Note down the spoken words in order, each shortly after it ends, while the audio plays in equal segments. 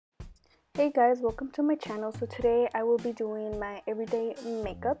Hey guys, welcome to my channel. So today I will be doing my everyday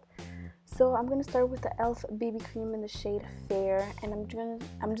makeup. So I'm gonna start with the e.l.f. BB cream in the shade Fair, and I'm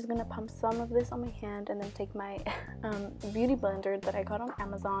just gonna pump some of this on my hand and then take my beauty blender that I got on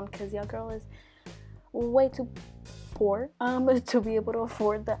Amazon because your girl is way too poor to be able to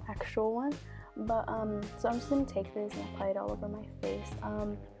afford the actual one. But so I'm just gonna take this and apply it all over my face.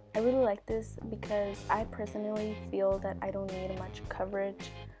 I really like this because I personally feel that I don't need much coverage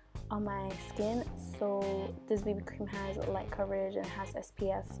on my skin, so this BB cream has light coverage and has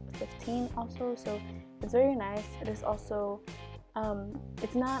SPF 15 also, so it's very nice. It is also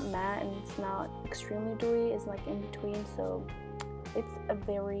it's not matte and it's not extremely dewy, it's like in between, so it's a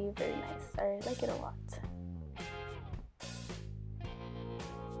very nice. I like it a lot.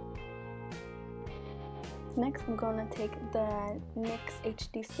 Next, I'm gonna take the NYX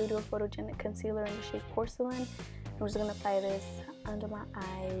HD Studio Photogenic Concealer in the shade Porcelain. I'm just gonna apply this under my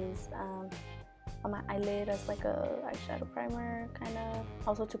eyes, on my eyelid as like a eyeshadow primer, kind of.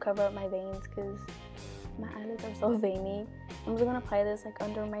 Also to cover up my veins because my eyelids are so veiny. I'm just gonna apply this like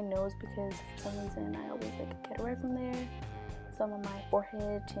under my nose because for some reason I always like get it right from there. Some on my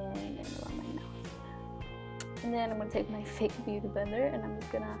forehead, chin, and around my mouth. And then I'm gonna take my fake beauty blender and I'm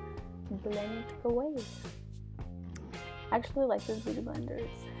just gonna blend away. I actually like this beauty blender.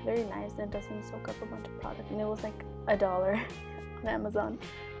 It's very nice and it doesn't soak up a bunch of product, and it was like $1 on Amazon,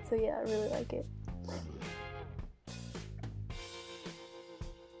 so yeah, I really like it.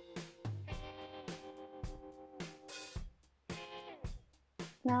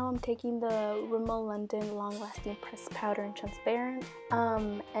 Now I'm taking the Rimmel London Long Lasting Pressed Powder in Transparent,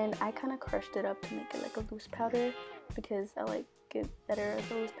 and I kind of crushed it up to make it like a loose powder because I like it better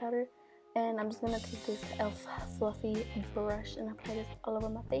as a loose powder. And I'm just gonna take this e.l.f. fluffy brush and apply this all over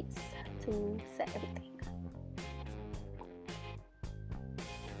my face to set everything.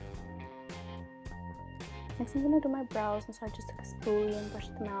 Next, I'm gonna do my brows, and so I just took a spoolie and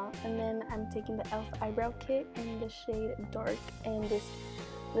brushed them out. And then I'm taking the e.l.f. eyebrow kit in the shade Dark and this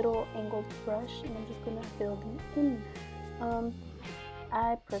little angled brush, and I'm just gonna fill them in.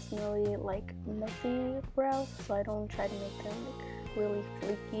 I personally like messy brows, so I don't try to make them like really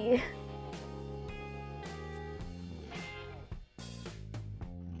flaky.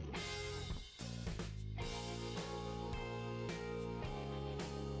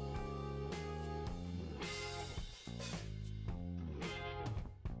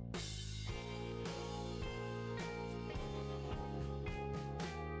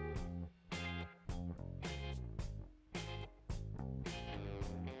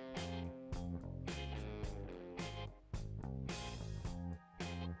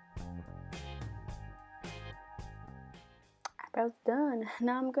 Eyebrows done.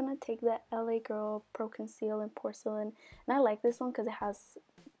 Now I'm gonna take the LA Girl Pro Conceal in Porcelain, and I like this one because it has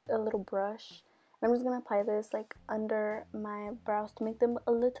a little brush. And I'm just gonna apply this like under my brows to make them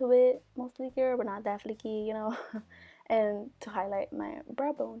a little bit more fleekier, but not that fleeky, you know, and to highlight my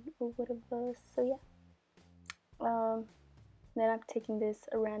brow bone or whatever. So yeah. Then I'm taking this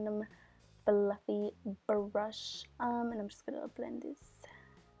random fluffy brush, and I'm just gonna blend this.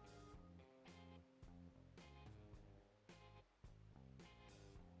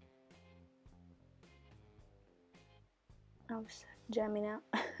 I was jamming out.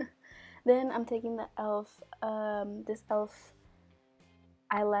 Then I'm taking the e.l.f. This e.l.f.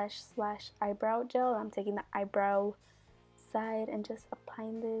 eyelash slash eyebrow gel. I'm taking the eyebrow side and just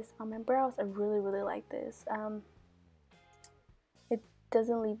applying this on my brows. I really like this. It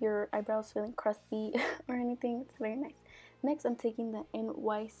doesn't leave your eyebrows feeling crusty or anything. It's very nice. Next, I'm taking the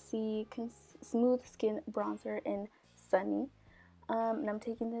NYC Smooth Skin Bronzer in Sunny. And I'm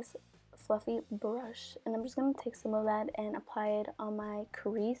taking this fluffy brush and I'm just going to take some of that and apply it on my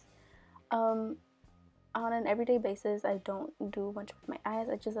crease. On an everyday basis, I don't do much with my eyes.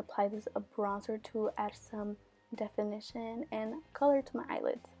 I just apply this bronzer to add some definition and color to my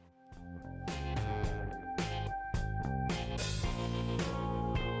eyelids.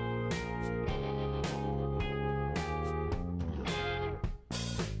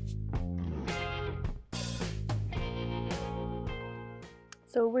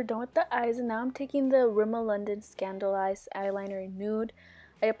 So we're done with the eyes, and now I'm taking the Rimmel London Scandal Eyes eyeliner in Nude.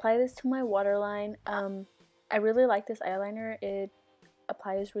 I apply this to my waterline. I really like this eyeliner. It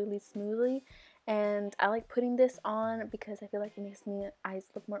applies really smoothly, and I like putting this on because I feel like it makes my eyes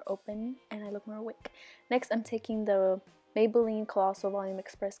look more open and I look more awake. Next, I'm taking the Maybelline Colossal Volume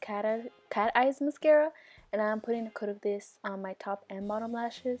Express Cat Eyes Mascara, and I'm putting a coat of this on my top and bottom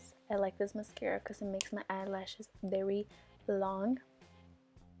lashes. I like this mascara because it makes my eyelashes very long.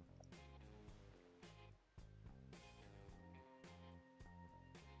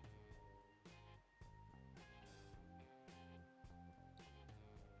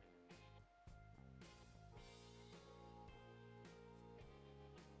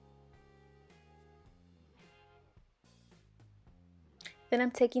 Then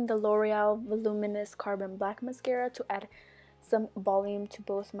I'm taking the L'Oreal Voluminous Carbon Black Mascara to add some volume to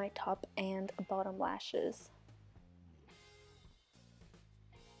both my top and bottom lashes.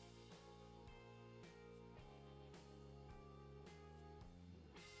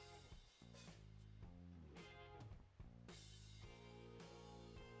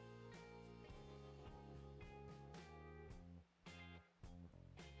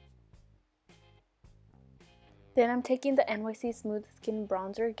 Then I'm taking the NYC Smooth Skin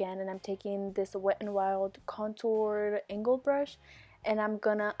Bronzer again, and I'm taking this Wet n Wild contoured angled brush, and I'm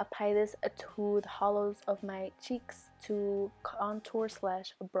gonna apply this to the hollows of my cheeks to contour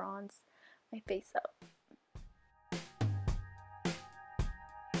slash bronze my face up.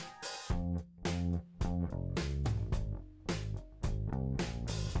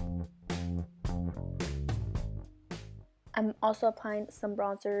 I'm also applying some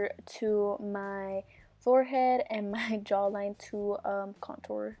bronzer to my forehead and my jawline to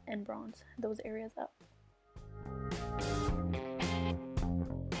contour and bronze those areas up.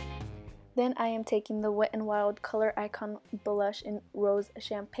 Then I am taking the Wet n Wild Color Icon blush in Rose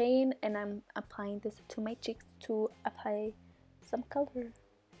Champagne, and I'm applying this to my cheeks to apply some color.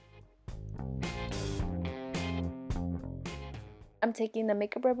 I'm taking the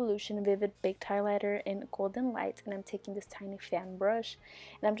Makeup Revolution Vivid Baked Highlighter in Golden Light, and I'm taking this tiny fan brush,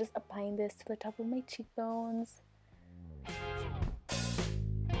 and I'm just applying this to the top of my cheekbones.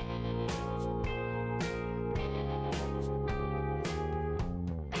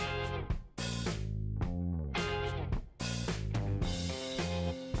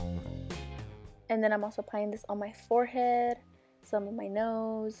 And then I'm also applying this on my forehead, some on my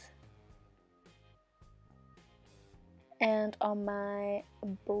nose, and on my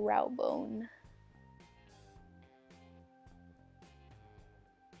brow bone.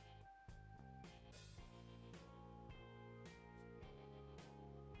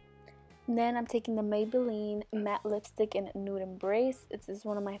 And then I'm taking the Maybelline Matte Lipstick in Nude Embrace. This is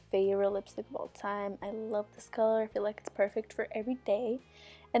one of my favorite lipstick of all time. I love this color. I feel like it's perfect for every day.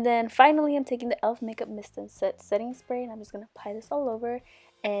 And then finally, I'm taking the e.l.f. Makeup Mist and Set Setting Spray, and I'm just going to apply this all over.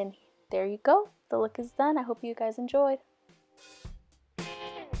 And there you go. The look is done. I hope you guys enjoyed.